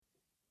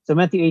So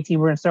Matthew 18,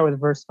 we're going to start with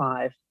verse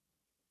 5.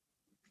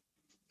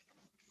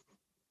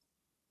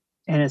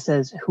 And it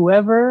says,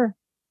 whoever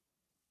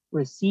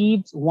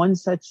receives one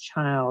such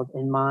child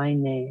in my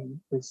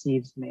name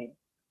receives me.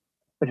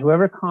 But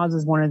whoever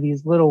causes one of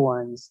these little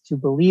ones to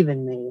believe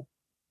in me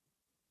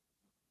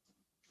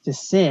to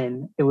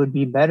sin, it would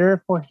be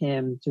better for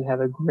him to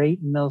have a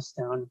great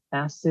millstone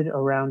fastened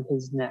around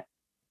his neck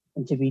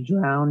and to be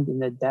drowned in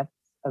the depths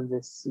of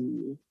the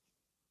sea.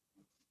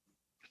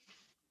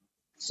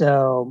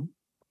 So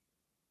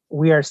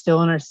we are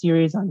still in our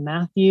series on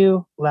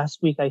Matthew.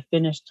 Last week I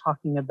finished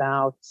talking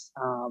about,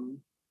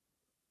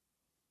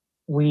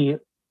 we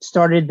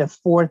started the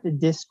fourth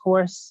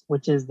discourse,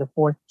 which is the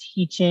fourth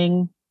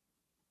teaching,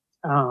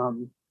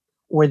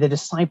 where the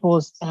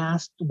disciples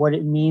asked what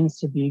it means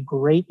to be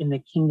great in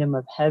the kingdom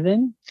of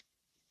heaven.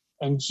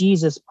 And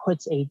Jesus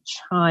puts a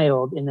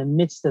child in the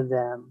midst of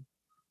them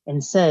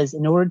and says,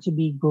 in order to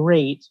be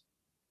great,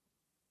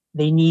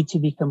 they need to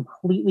be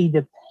completely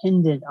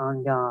dependent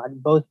on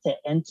God, both to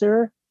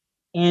enter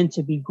and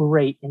to be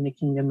great in the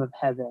kingdom of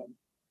heaven.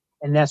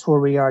 And that's where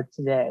we are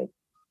today.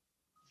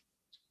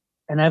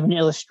 And I have an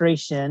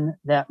illustration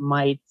that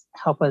might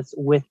help us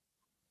with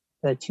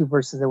the two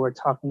verses that we're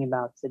talking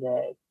about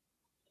today.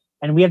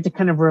 And we have to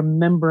kind of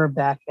remember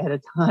back at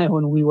a time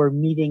when we were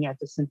meeting at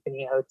the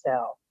Symphony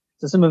Hotel.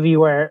 So some of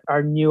you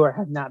are new or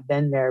have not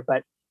been there,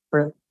 but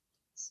for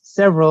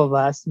several of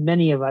us,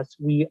 many of us,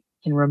 we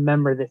can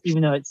remember this,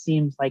 even though it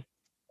seems like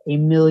a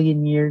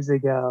million years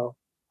ago.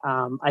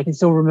 I can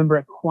still remember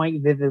it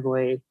quite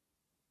vividly.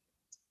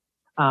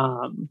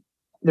 There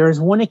was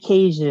one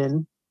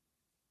occasion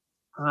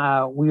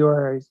we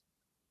were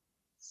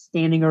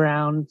standing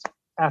around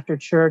after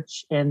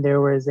church, and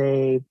there was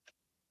a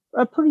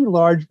pretty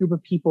large group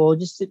of people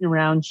just sitting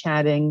around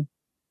chatting,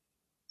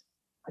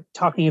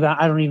 talking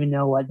about, I don't even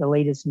know what, the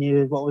latest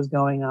news, what was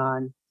going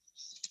on.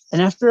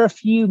 And after a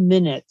few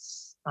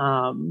minutes,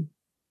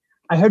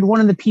 I heard one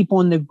of the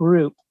people in the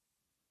group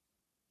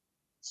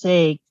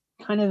say,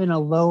 kind of in a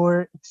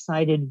lower,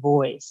 excited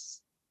voice,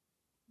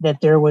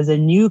 that there was a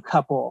new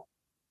couple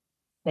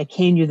that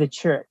came to the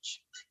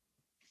church.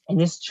 And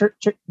this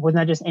church was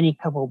not just any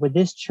couple, but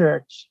this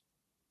church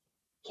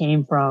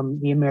came from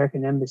the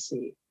American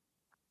Embassy.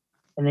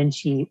 And then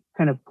she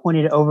kind of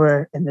pointed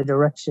over in the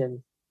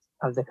direction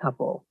of the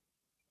couple.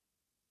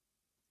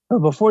 But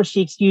before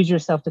she excused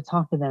herself to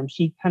talk to them,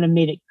 she kind of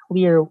made it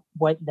clear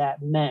what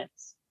that meant.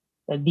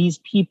 That these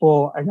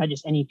people are not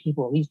just any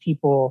people. These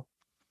people,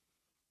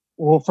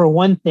 well, for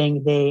one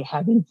thing, they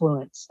have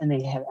influence and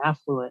they have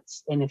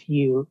affluence. And if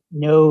you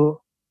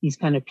know these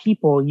kind of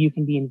people, you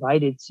can be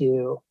invited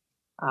to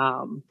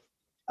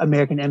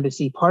American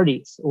Embassy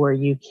parties where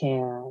you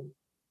can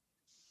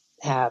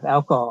have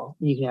alcohol,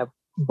 you can have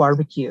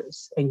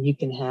barbecues, and you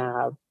can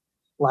have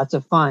lots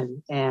of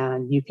fun,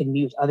 and you can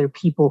meet other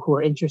people who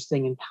are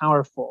interesting and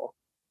powerful.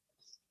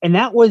 And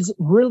that was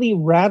really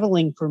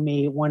rattling for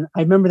me when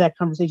I remember that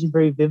conversation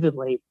very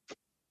vividly.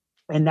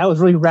 And that was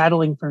really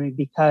rattling for me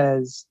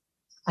because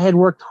I had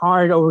worked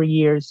hard over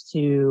years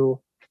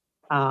to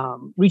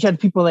reach out to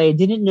people that I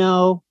didn't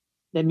know,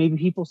 that maybe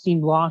people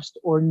seemed lost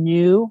or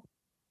new,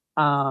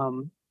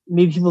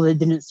 maybe people that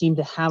didn't seem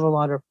to have a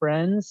lot of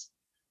friends.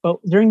 But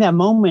during that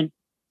moment,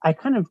 I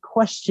kind of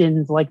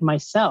questioned like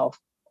myself,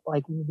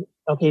 like,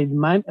 okay,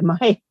 am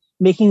I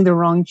making the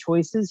wrong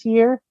choices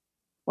here?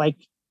 Like,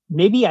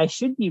 maybe I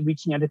should be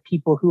reaching out to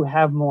people who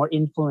have more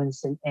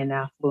influence and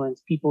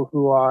affluence, people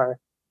who are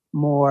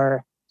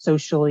more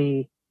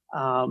socially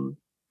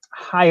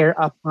higher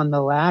up on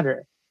the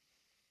ladder.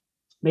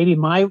 Maybe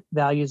my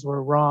values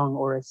were wrong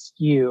or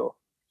askew.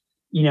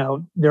 You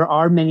know, there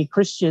are many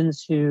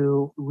Christians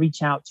who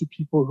reach out to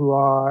people who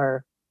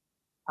are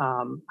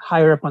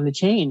higher up on the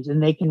chains,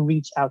 and they can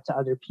reach out to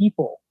other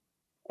people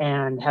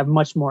and have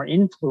much more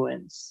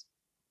influence.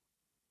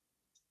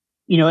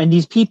 You know, and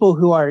these people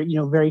who are, you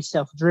know, very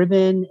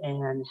self-driven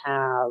and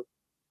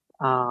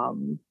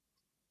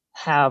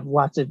have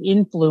lots of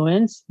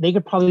influence, they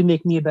could probably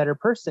make me a better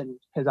person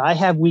because I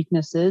have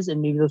weaknesses,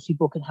 and maybe those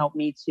people can help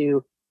me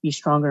to be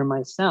stronger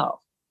myself.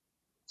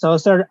 So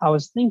I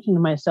was thinking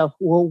to myself,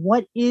 well,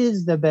 what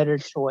is the better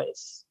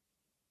choice?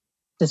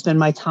 To spend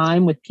my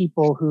time with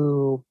people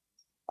who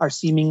are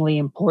seemingly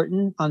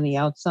important on the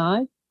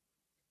outside,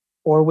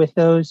 or with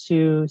those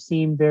who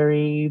seem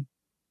very,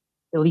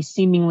 at least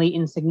seemingly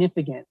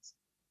insignificant?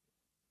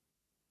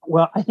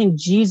 Well, I think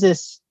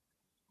Jesus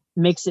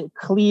makes it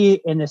clear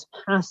in this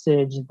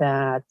passage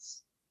that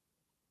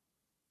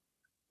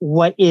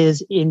what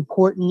is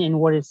important and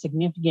what is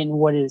significant and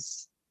what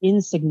is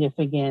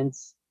insignificant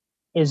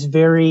is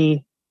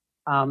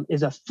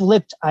is a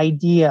flipped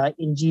idea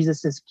in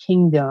Jesus's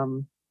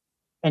kingdom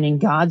and in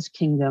God's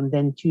kingdom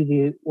than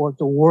to what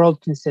the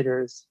world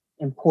considers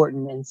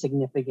important and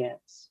significant.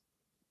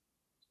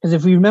 Because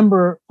if we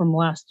remember from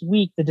last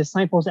week, the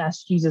disciples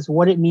asked Jesus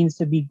what it means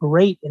to be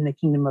great in the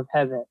kingdom of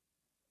heaven.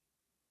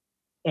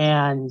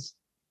 And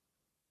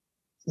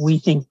we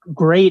think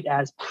great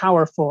as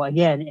powerful,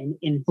 again, and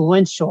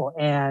influential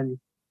and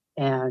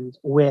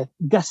with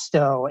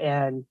gusto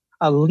and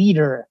a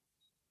leader.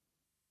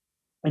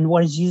 And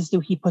what does Jesus do?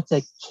 He puts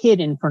a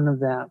kid in front of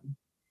them.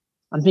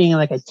 I'm thinking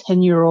like a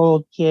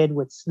 10-year-old kid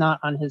with snot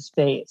on his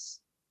face,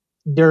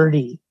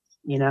 dirty,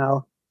 you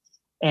know.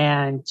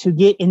 And to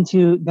get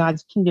into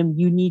God's kingdom,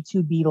 you need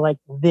to be like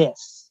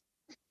this.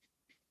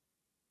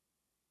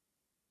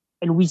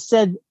 And we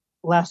said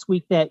last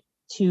week that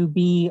to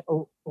be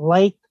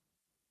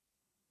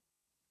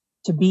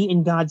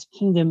in God's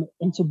kingdom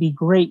and to be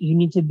great, you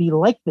need to be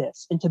like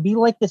this. And to be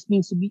like this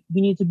means we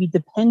need to be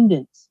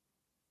dependent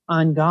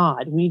on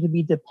God. We need to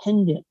be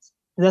dependent.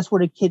 That's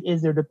what a kid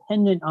is. They're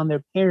dependent on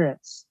their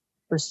parents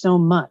for so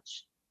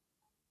much.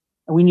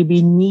 And we need to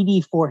be needy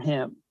for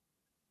him.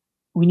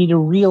 We need to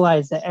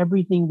realize that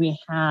everything we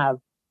have,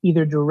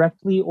 either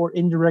directly or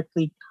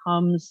indirectly,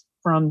 comes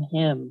from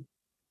him.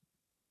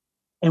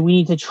 And we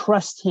need to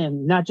trust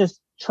him, not just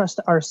trust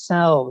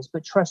ourselves,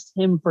 but trust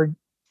him for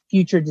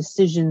future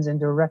decisions and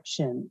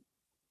direction.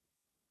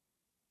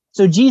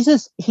 So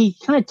Jesus, he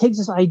kind of takes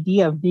this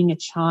idea of being a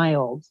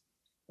child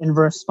in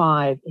verse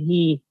 5, and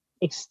he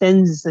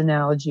extends this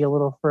analogy a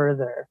little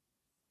further.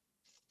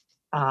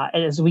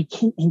 As we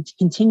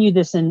continue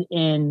this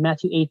in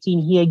Matthew 18,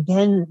 he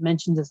again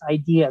mentions this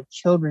idea of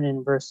children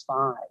in verse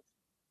 5.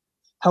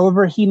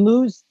 However, he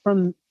moves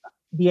from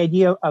the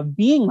idea of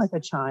being like a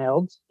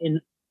child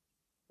in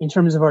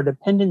terms of our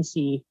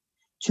dependency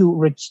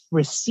to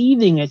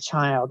receiving a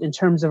child in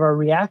terms of our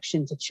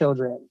reaction to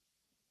children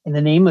in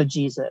the name of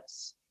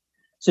Jesus.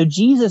 So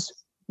Jesus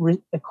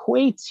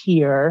equates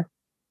here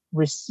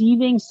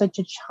receiving such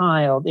a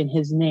child in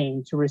his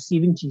name to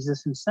receiving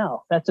Jesus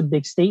himself. That's a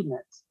big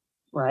statement,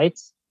 right?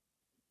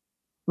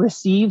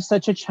 Receive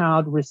such a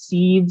child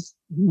receives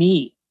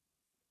me.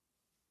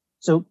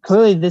 So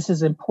clearly this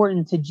is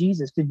important to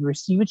Jesus. Did you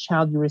receive a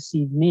child, you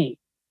receive me.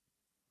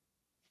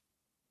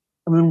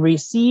 And when we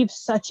receive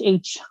such a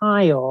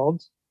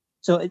child,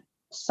 the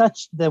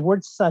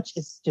word such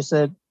is just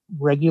a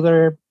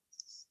regular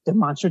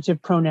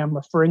demonstrative pronoun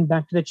referring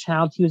back to the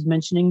child he was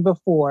mentioning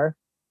before.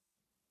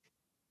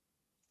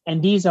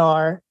 And these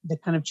are the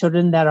kind of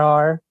children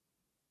that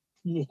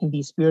it can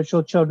be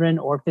spiritual children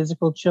or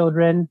physical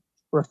children,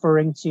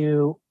 referring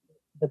to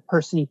the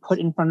person he put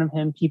in front of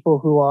him, people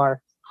who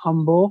are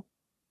humble,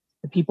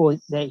 the people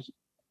that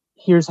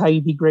here's how you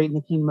be great in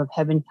the kingdom of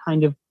heaven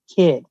kind of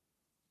kid.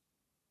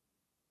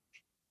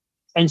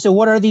 And so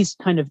what are these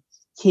kind of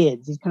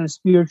kids, these kind of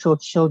spiritual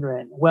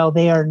children? Well,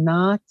 they are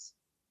not,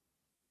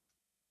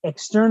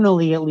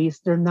 externally at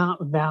least, they're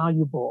not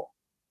valuable.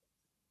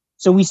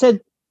 So we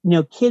said,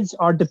 kids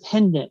are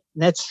dependent.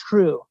 That's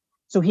true.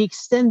 So he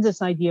extends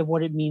this idea of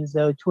what it means,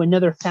 though, to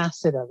another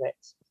facet of it.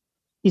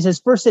 He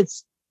says, first,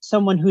 it's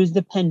someone who's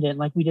dependent,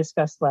 like we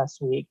discussed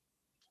last week.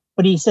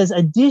 But he says,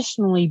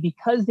 additionally,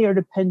 because they are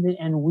dependent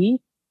and weak,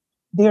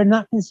 they are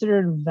not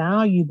considered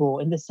valuable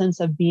in the sense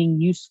of being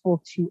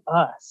useful to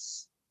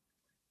us,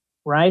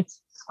 right?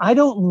 I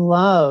don't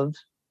love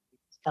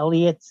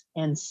Elliot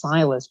and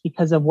Silas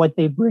because of what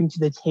they bring to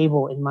the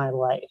table in my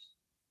life,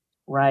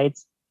 right?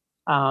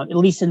 At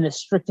least in the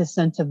strictest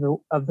sense of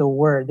the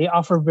word. They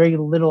offer very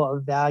little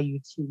of value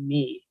to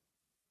me.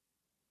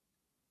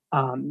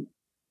 I know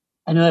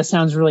that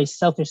sounds really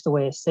selfish the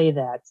way I say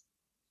that.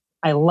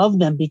 I love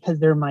them because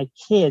they're my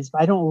kids,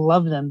 but I don't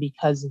love them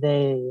because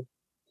they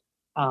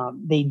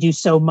do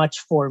so much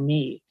for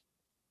me.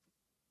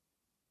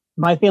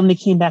 My family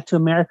came back to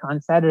America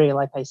on Saturday,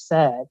 like I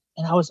said,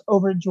 and I was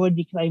overjoyed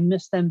because I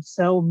missed them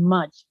so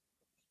much.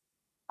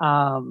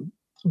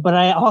 But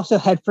I also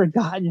had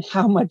forgotten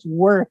how much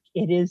work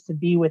it is to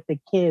be with the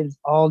kids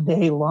all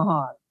day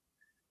long.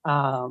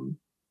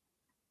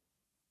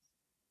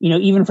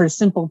 Even for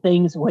simple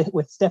things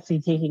with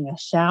Stephanie taking a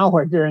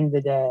shower during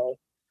the day,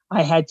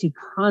 I had to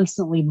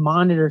constantly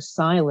monitor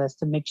Silas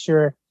to make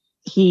sure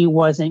he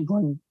wasn't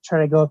going to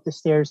try to go up the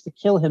stairs to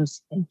kill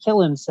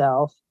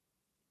himself,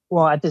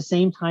 while at the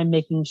same time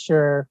making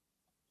sure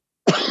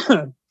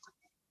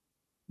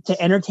to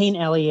entertain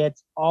Elliot,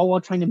 all while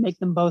trying to make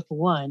them both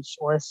lunch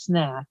or a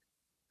snack.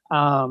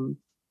 And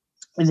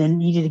then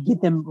needed to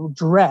get them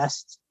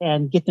dressed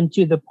and get them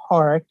to the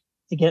park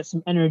to get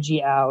some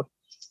energy out.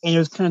 And it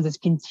was kind of this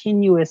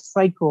continuous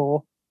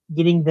cycle,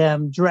 getting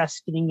them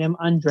dressed, getting them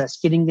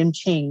undressed, getting them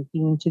changed,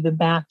 getting them to the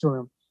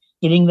bathroom,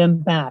 getting them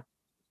back,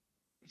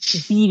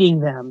 feeding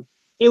them.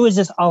 It was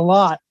just a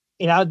lot.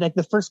 Like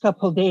the first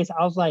couple of days,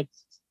 I was like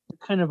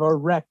kind of a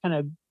wreck, kind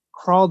of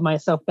crawled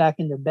myself back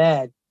into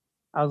bed.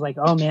 I was like,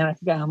 oh man, I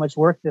forgot how much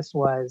work this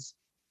was.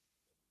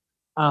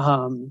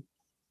 I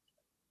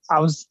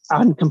was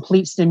on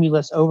complete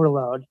stimulus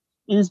overload.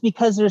 And it's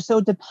because they're so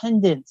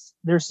dependent.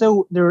 Because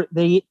they're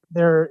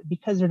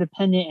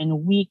dependent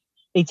and weak,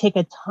 they take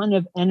a ton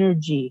of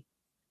energy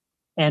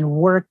and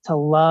work to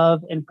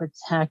love and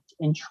protect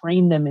and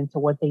train them into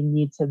what they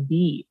need to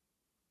be.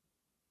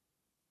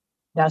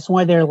 That's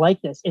why they're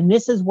like this. And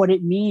this is what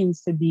it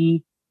means to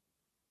be,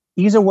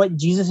 these are what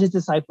Jesus'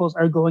 disciples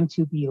are going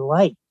to be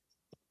like.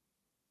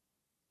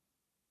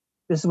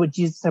 This is what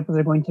Jesus' disciples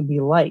are going to be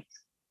like.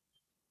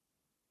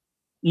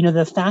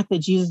 The fact that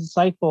Jesus'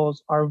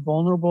 disciples are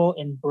vulnerable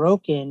and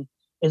broken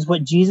is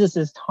what Jesus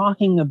is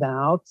talking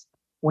about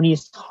when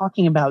he's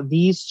talking about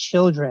these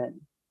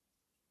children.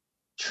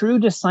 True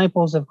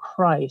disciples of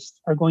Christ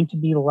are going to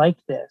be like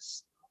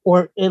this,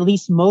 or at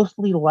least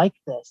mostly like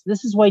this.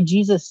 This is why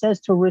Jesus says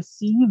to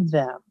receive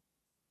them.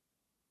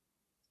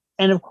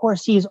 And of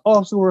course, he is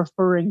also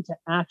referring to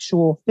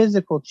actual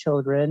physical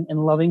children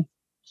and loving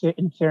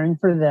and caring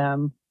for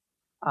them,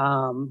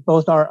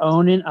 both our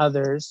own and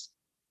others.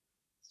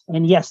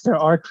 And yes, there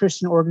are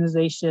Christian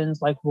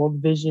organizations like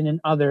World Vision and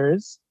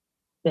others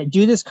that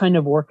do this kind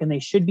of work, and they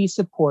should be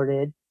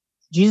supported.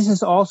 Jesus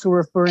is also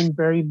referring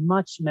very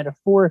much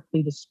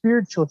metaphorically to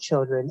spiritual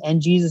children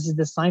and Jesus'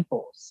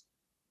 disciples,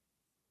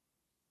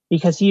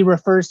 because he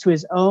refers to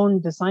his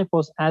own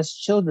disciples as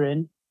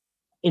children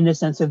in the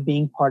sense of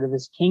being part of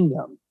his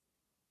kingdom.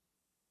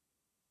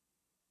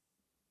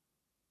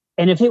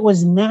 And if it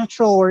was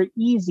natural or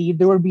easy,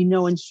 there would be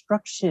no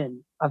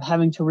instruction of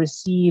having to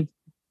receive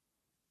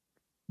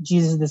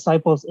Jesus'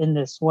 disciples in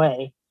this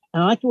way.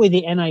 And I like the way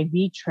the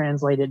NIV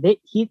translated it.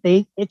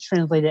 It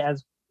translated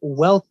as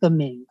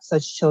welcoming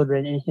such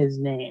children in his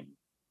name,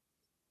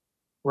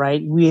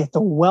 right? We have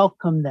to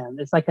welcome them.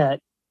 It's like a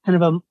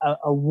kind of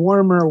a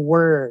warmer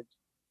word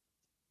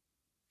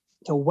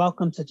to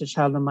welcome such a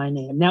child in my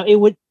name. Now,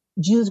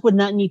 Jesus would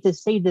not need to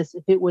say this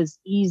if it was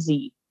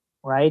easy,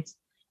 right?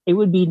 It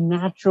would be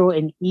natural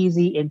and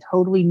easy and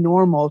totally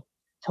normal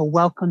to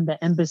welcome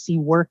the embassy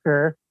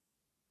worker,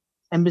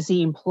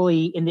 embassy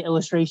employee in the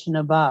illustration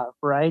above,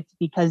 right?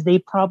 Because they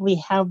probably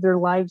have their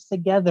lives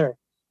together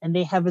and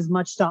they have as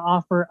much to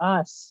offer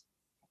us.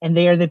 And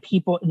they are the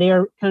people, they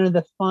are kind of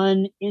the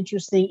fun,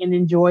 interesting, and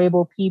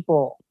enjoyable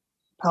people,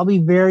 probably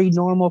very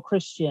normal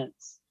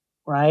Christians,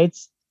 right?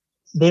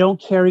 They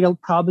don't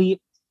probably,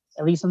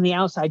 at least on the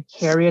outside,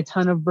 carry a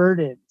ton of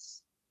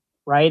burdens,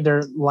 right?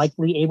 They're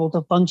likely able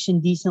to function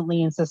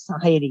decently in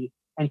society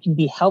and can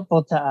be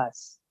helpful to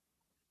us,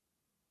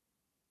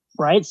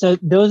 right? So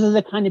those are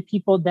the kind of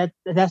people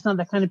that's not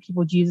the kind of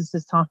people Jesus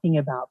is talking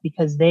about,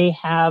 because they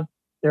have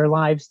their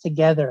lives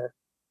together.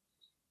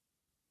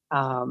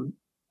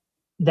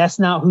 That's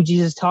not who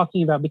Jesus is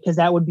talking about, because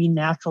that would be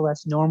natural.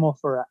 That's normal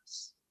for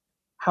us.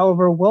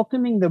 However,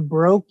 welcoming the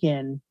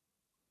broken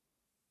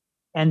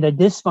and the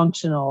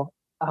dysfunctional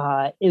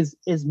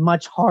is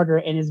much harder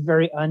and is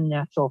very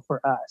unnatural for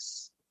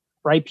us,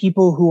 right?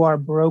 People who are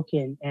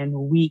broken and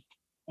weak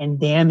and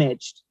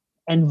damaged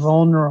and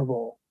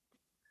vulnerable,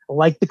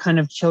 like the kind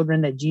of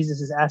children that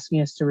Jesus is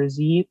asking us to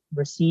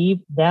receive,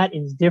 that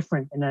is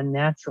different and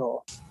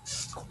unnatural.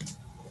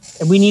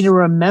 And we need to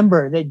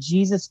remember that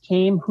Jesus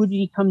came, who did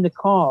he come to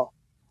call,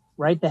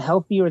 right? The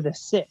healthy or the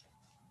sick?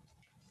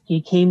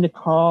 He came to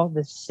call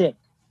the sick,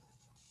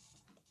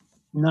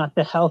 not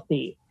the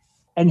healthy.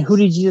 And who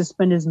did Jesus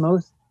spend his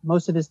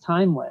most of his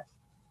time with?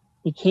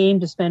 He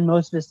came to spend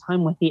most of his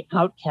time with the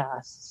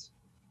outcasts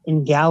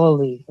in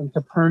Galilee, in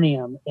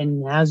Capernaum,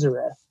 in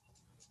Nazareth,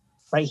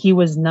 right? He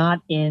was not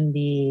in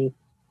the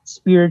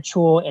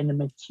spiritual and the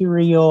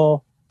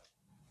material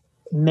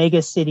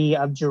mega city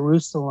of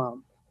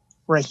Jerusalem,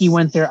 right? He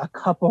went there a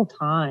couple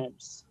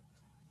times,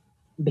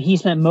 but he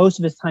spent most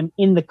of his time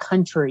in the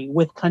country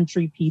with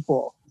country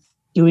people,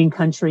 doing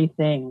country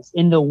things,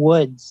 in the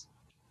woods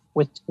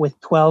with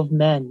 12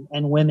 men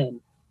and women,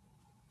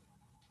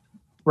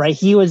 right?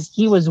 He was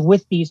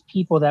with these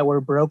people that were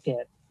broken.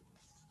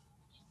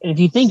 And if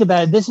you think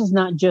about it, this is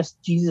not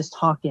just Jesus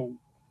talking,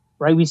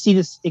 right? We see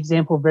this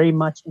example very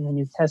much in the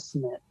New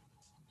Testament.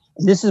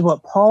 And this is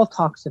what Paul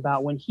talks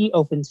about when he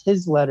opens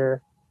his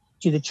letter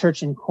to the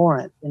church in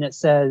Corinth. And it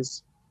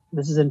says,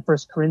 this is in 1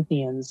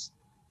 Corinthians,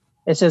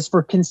 it says,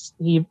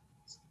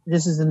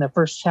 this is in the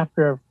first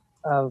chapter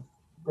of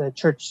the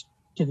church,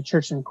 to the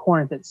church in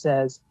Corinth. It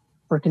says,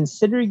 "For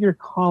consider your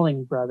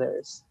calling,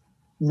 brothers.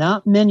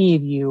 Not many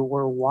of you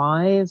were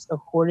wise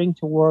according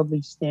to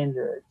worldly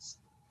standards.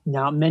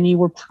 Not many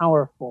were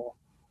powerful.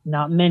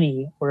 Not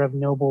many were of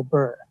noble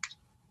birth."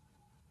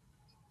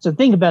 So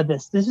think about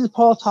this. This is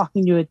Paul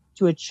talking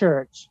to a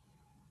church,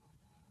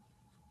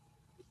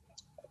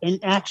 and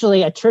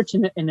actually a church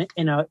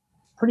in a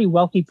pretty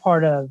wealthy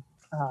part of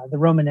the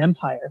Roman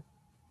Empire,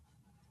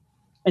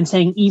 and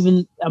saying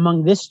even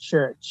among this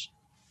church,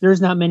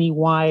 there's not many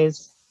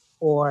wise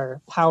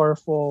or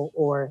powerful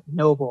or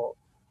noble.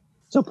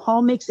 So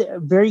Paul makes it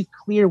very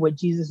clear what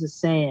Jesus is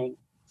saying,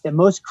 that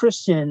most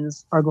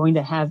Christians are going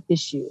to have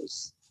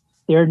issues.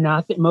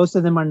 Most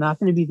of them are not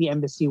going to be the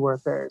embassy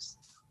workers,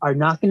 are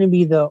not going to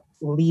be the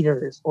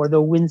leaders or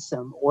the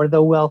winsome or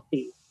the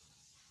wealthy.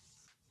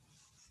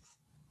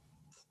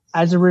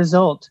 As a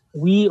result,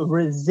 we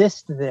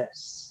resist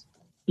this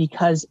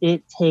because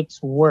it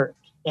takes work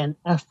and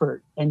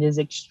effort and is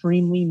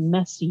extremely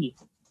messy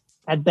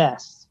at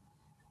best,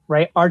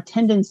 right? Our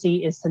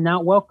tendency is to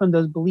not welcome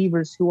those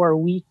believers who are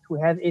weak, who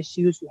have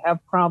issues, who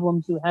have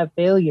problems, who have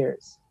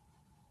failures.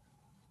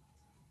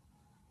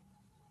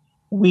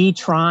 We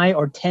try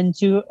or tend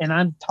to, and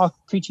I'm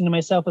preaching to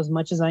myself as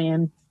much as I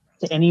am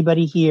to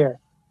anybody here.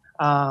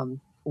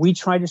 We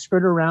try to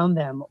skirt around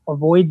them,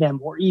 avoid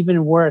them, or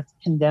even worse,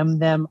 condemn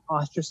them,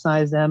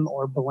 ostracize them,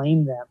 or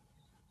blame them.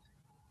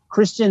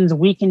 Christians,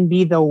 we can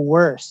be the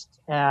worst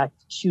at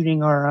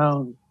shooting our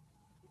own,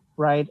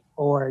 right?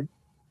 Or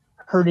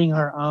hurting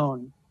our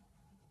own.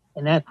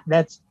 And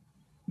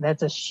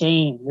that's a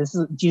shame.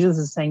 Jesus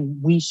is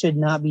saying we should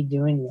not be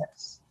doing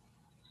this.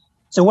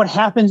 So what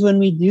happens when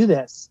we do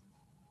this?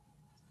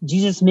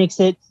 Jesus makes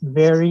it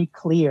very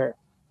clear.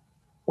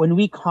 When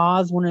we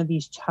cause one of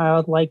these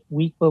childlike,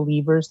 weak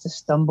believers to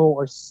stumble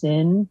or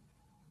sin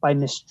by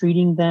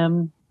mistreating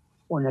them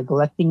or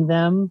neglecting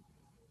them,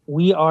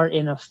 we are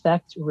in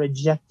effect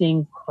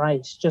rejecting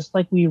Christ. Just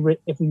like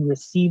if we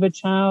receive a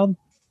child,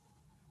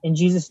 in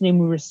Jesus' name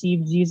we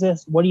receive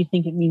Jesus, what do you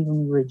think it means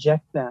when we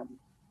reject them?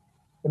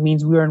 It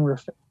means we are in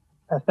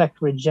effect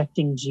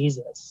rejecting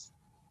Jesus.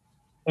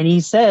 And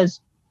he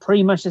says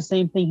pretty much the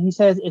same thing. He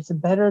says it's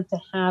better to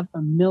have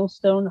a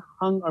millstone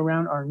hung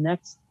around our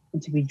necks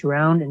than to be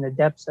drowned in the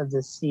depths of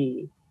the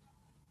sea.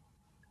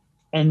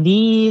 And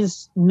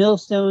these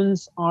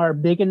millstones are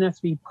big enough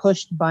to be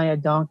pushed by a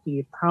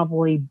donkey,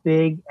 probably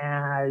big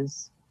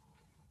as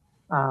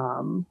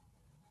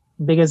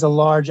a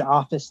large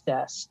office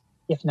desk,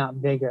 if not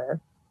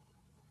bigger.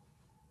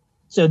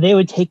 So they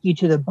would take you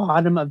to the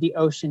bottom of the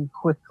ocean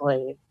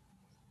quickly.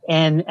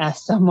 And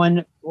as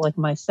someone like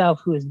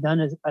myself who has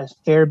done a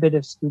fair bit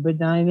of scuba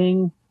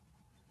diving,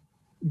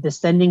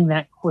 descending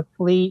that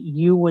quickly,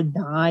 you would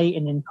die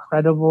in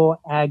incredible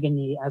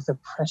agony as the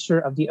pressure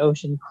of the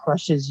ocean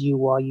crushes you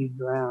while you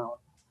drown.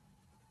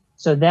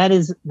 So that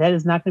is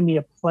not going to be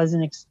a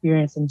pleasant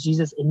experience. And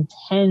Jesus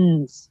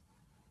intends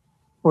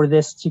for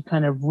this to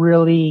kind of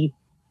really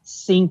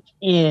sink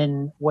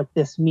in what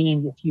this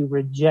means if you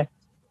reject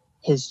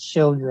his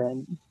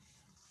children.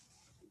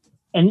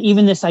 And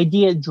even this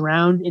idea,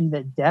 drowned in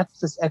the depths,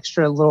 this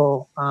extra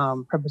little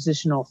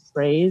prepositional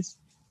phrase,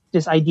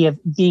 this idea of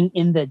being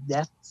in the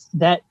depths,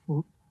 that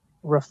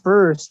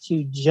refers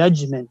to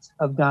judgment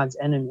of God's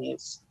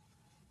enemies.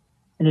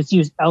 And it's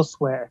used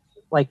elsewhere,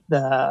 like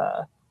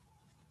the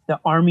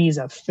armies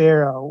of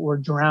Pharaoh were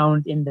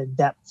drowned in the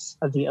depths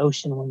of the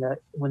ocean when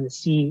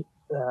the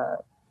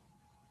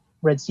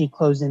Red Sea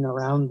closed in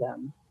around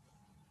them,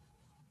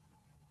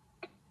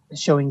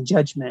 showing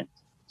judgment.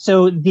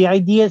 So the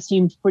idea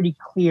seems pretty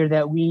clear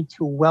that we need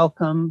to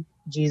welcome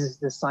Jesus'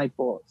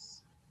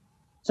 disciples.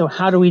 So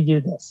how do we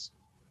do this?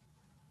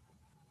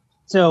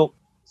 So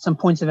some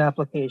points of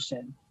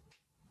application.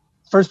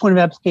 First point of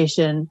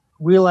application,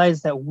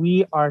 realize that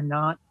we are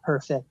not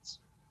perfect.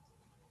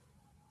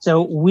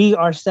 So we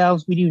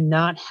ourselves, we do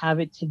not have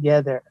it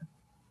together.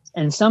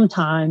 And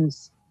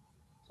sometimes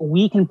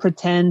we can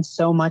pretend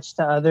so much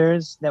to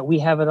others that we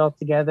have it all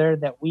together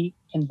that we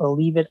can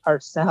believe it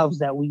ourselves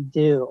that we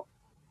do.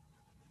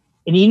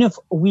 And even if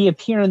we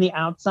appear on the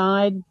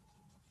outside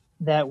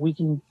that we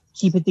can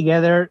keep it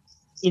together,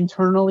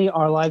 internally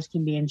our lives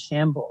can be in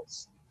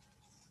shambles.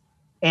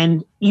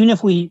 And even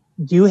if we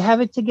do have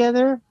it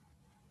together,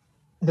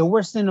 the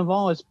worst sin of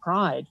all is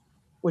pride,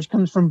 which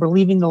comes from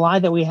believing the lie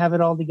that we have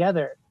it all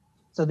together.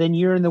 So then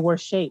you're in the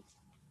worst shape.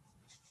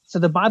 So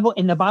the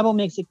Bible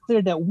makes it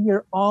clear that we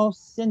are all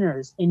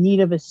sinners in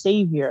need of a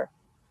savior.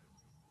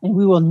 And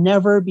we will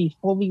never be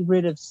fully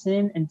rid of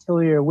sin until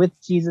we are with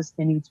Jesus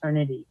in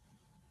eternity.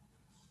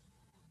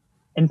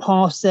 And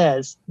Paul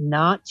says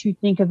not to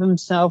think of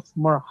himself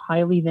more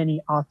highly than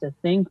he ought to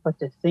think, but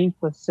to think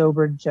with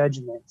sober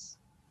judgments.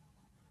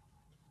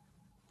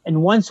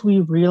 And once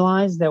we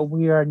realize that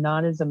we are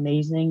not as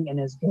amazing and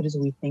as good as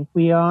we think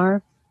we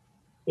are,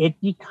 it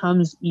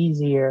becomes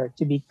easier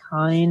to be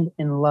kind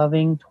and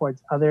loving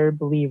towards other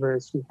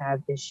believers who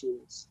have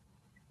issues,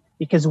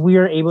 because we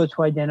are able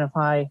to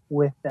identify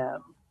with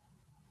them.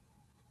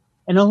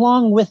 And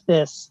along with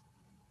this,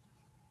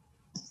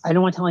 I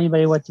don't want to tell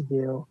anybody what to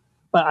do,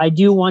 but I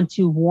do want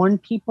to warn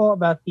people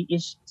about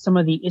some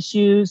of the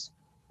issues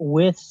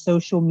with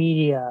social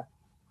media.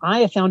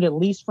 I have found, at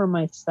least for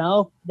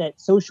myself, that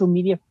social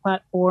media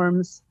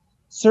platforms,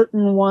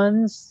 certain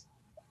ones,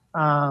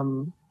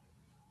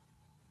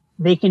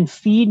 they can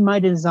feed my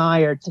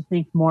desire to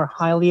think more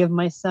highly of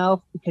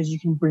myself, because you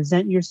can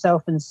present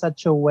yourself in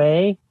such a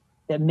way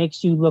that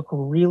makes you look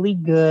really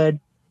good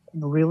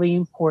and really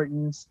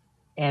important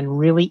and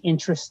really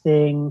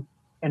interesting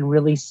and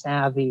really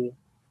savvy.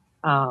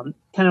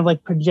 Kind of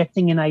like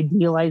projecting an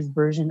idealized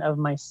version of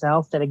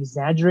myself that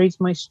exaggerates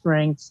my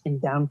strengths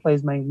and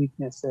downplays my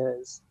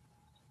weaknesses.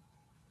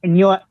 And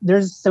you know what?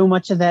 There's so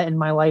much of that in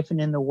my life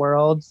and in the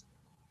world.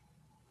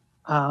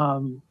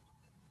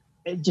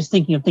 Just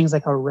thinking of things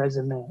like a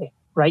resume,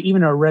 right?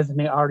 Even a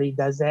resume already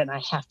does that, and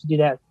I have to do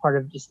that as part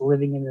of just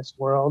living in this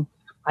world.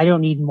 I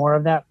don't need more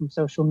of that from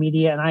social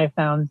media, and I have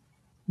found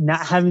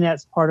not having that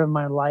as part of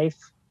my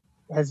life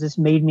has just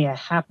made me a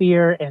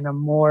happier and a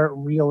more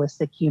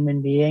realistic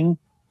human being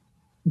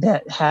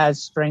that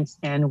has strengths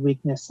and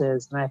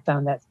weaknesses, and I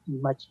found that to be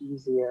much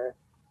easier.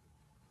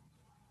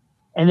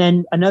 And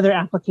then another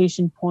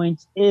application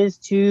point is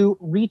to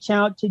reach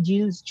out to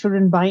Jesus'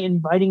 children by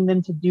inviting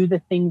them to do the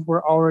things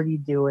we're already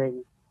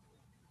doing.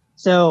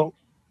 So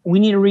we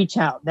need to reach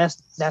out.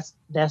 That's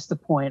the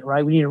point,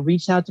 right? We need to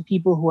reach out to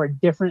people who are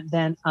different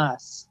than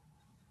us.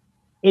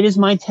 it is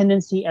my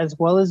tendency as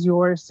well as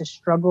yours to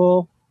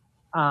struggle,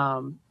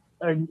 or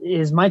it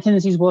is my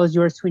tendency as well as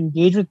yours to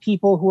engage with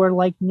people who are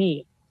like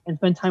me and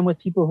spend time with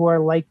people who are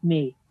like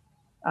me.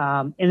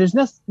 And there's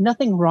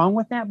nothing wrong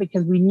with that,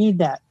 because we need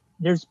that.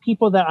 There's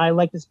people that I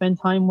like to spend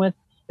time with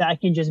that I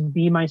can just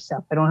be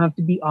myself. I don't have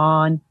to be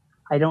on.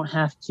 I don't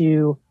have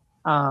to,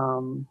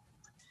 I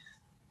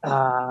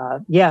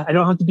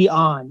don't have to be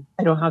on.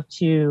 I don't have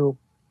to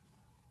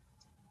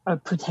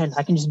pretend.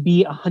 I can just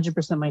be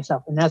 100%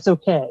 myself, and that's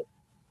okay.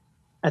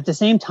 At the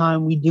same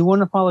time, we do want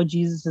to follow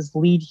Jesus's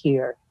lead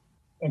here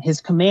and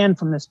his command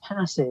from this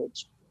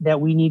passage that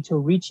we need to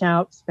reach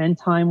out, spend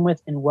time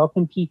with, and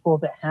welcome people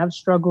that have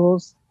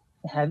struggles,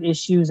 that have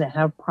issues, that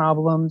have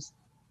problems,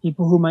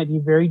 people who might be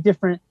very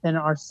different than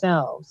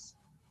ourselves,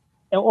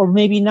 or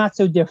maybe not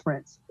so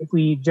different if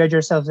we judge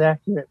ourselves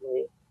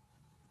accurately.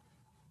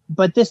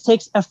 But this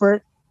takes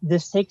effort,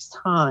 this takes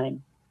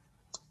time,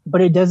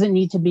 but it doesn't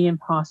need to be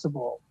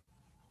impossible.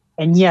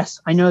 And yes,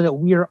 I know that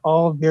we are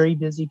all very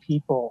busy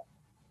people.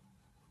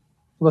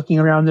 Looking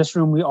around this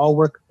room, we all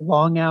work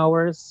long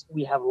hours.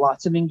 We have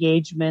lots of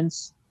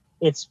engagements.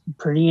 It's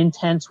pretty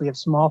intense. We have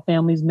small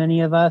families, many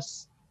of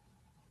us.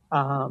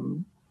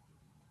 And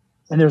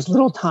there's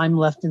little time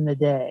left in the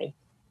day.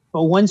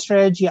 But one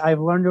strategy I've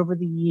learned over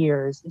the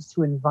years is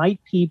to invite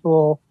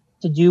people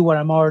to do what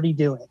I'm already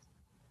doing.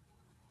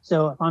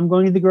 So if I'm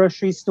going to the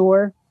grocery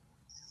store,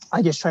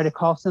 I just try to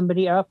call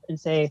somebody up and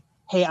say,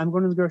 hey, I'm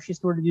going to the grocery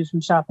store to do some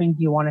shopping.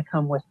 Do you want to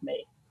come with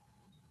me?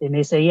 They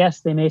may say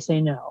yes, they may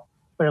say no.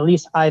 But at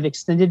least I've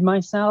extended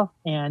myself,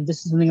 and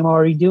this is something I'm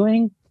already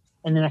doing,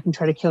 and then I can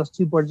try to kill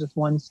two birds with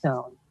one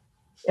stone.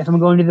 If I'm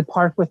going to the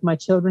park with my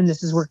children,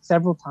 this has worked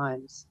several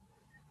times.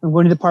 If I'm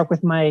going to the park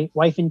with my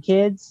wife and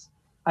kids,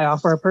 I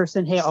offer a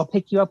person, hey, I'll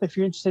pick you up if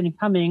you're interested in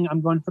coming. I'm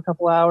going for a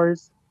couple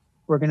hours.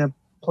 We're going to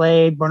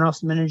play, burn off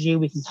some energy.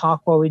 We can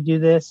talk while we do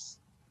this.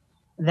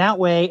 That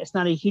way, it's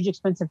not a huge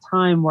expensive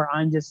time where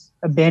I'm just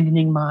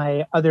abandoning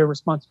my other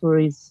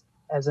responsibilities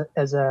as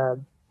a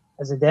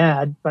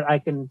dad, but I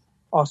can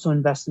also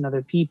invest in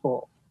other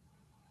people.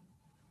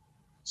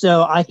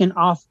 So I can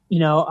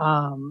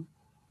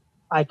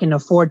I can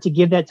afford to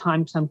give that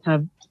time because I'm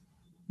kind of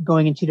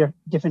going in two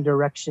different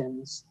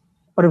directions.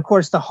 But of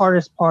course, the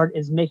hardest part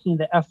is making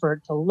the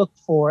effort to look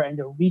for and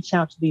to reach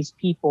out to these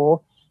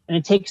people. And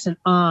it takes an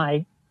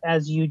eye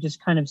as you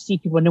just kind of see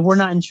people. And we're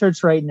not in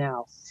church right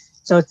now,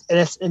 so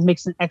it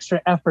makes an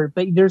extra effort.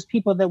 But there's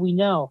people that we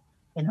know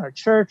in our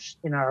church,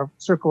 in our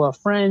circle of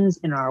friends,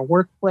 in our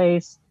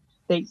workplace,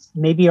 they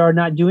maybe are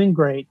not doing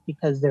great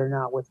because they're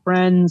not with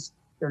friends,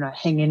 they're not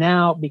hanging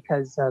out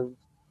because of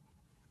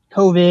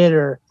COVID,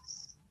 or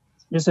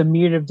there's a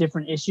myriad of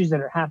different issues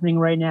that are happening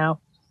right now.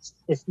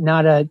 It's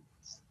not a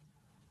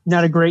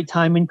great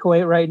time in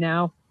Kuwait right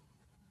now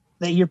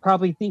that you're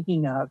probably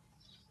thinking of.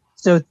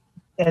 So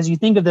as you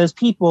think of those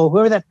people,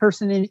 whoever that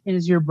person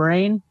is your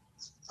brain,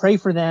 pray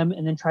for them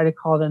and then try to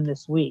call them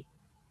this week.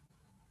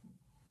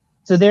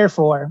 So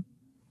therefore,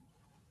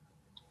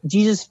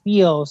 Jesus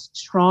feels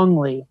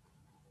strongly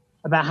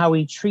about how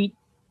we treat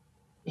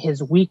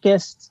his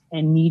weakest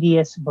and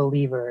neediest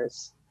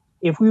believers.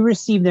 If we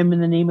receive them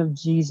in the name of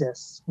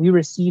Jesus, we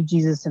receive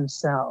Jesus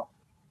himself.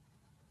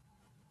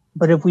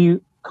 But if we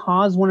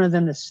cause one of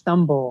them to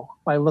stumble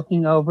by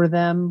looking over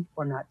them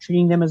or not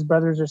treating them as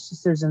brothers or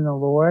sisters in the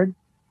Lord,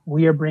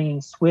 we are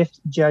bringing swift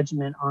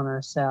judgment on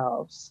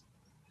ourselves.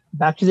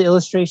 Back to the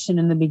illustration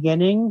in the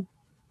beginning,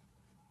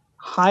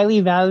 highly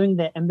valuing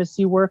the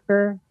embassy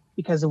worker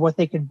because of what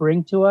they could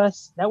bring to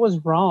us, that was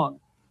wrong.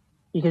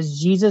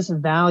 Because Jesus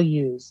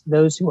values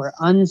those who are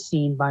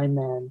unseen by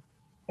men,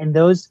 and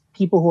those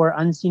people who are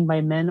unseen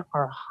by men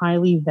are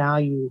highly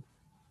valued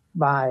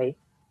by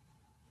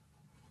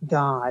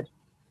God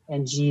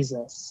and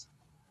Jesus.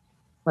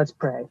 Let's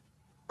pray.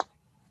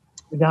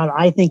 God,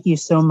 I thank you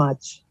so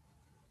much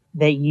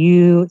that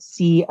you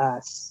see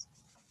us.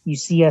 You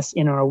see us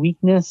in our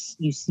weakness.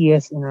 You see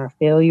us in our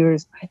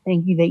failures. I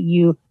thank you that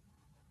you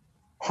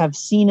have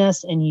seen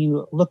us and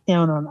you look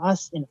down on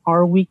us in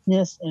our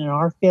weakness and in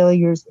our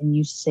failures, and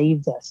you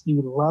saved us.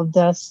 You loved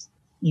us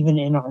even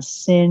in our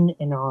sin,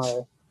 in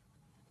our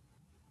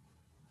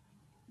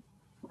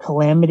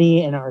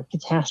calamity and our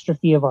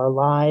catastrophe of our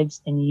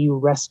lives, and you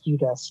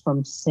rescued us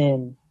from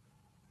sin,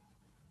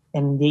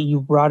 and that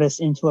you brought us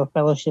into a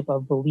fellowship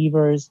of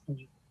believers, and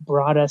you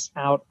brought us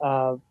out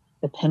of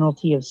the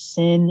penalty of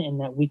sin,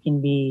 and that we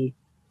can be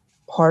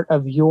part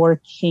of your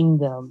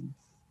kingdom.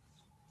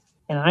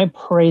 And I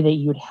pray that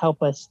you would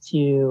help us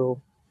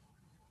to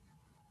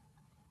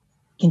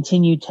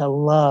continue to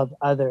love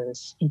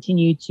others,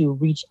 continue to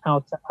reach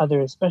out to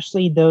others,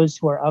 especially those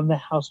who are of the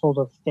household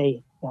of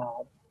faith,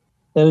 God.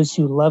 Those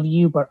who love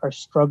you but are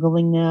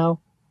struggling now,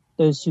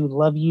 those who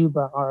love you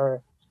but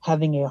are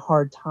having a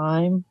hard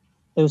time,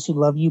 those who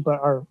love you but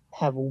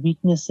have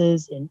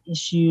weaknesses and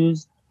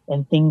issues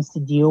and things to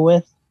deal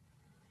with.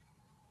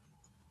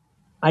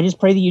 I just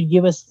pray that you'd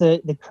give us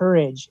the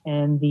courage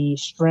and the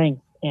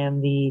strength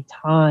and the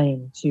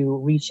time to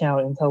reach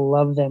out and to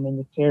love them and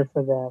to care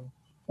for them,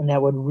 and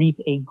that would reap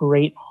a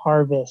great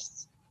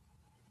harvest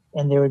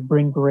and they would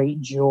bring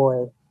great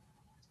joy.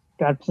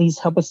 God, please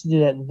help us to do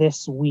that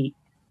this week.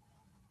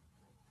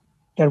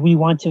 God, we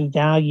want to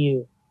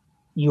value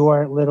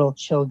your little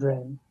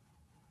children,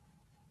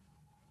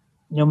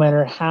 no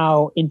matter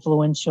how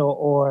influential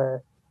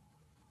or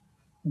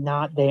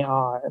not they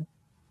are.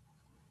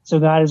 So,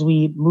 God, as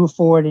we move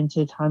forward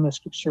into a time of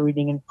scripture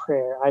reading and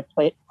prayer, I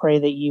pray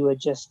that you would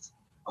just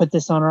put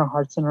this on our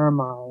hearts and our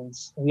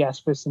minds. We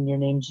ask this in your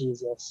name,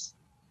 Jesus.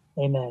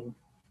 Amen.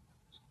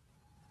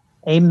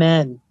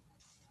 Amen.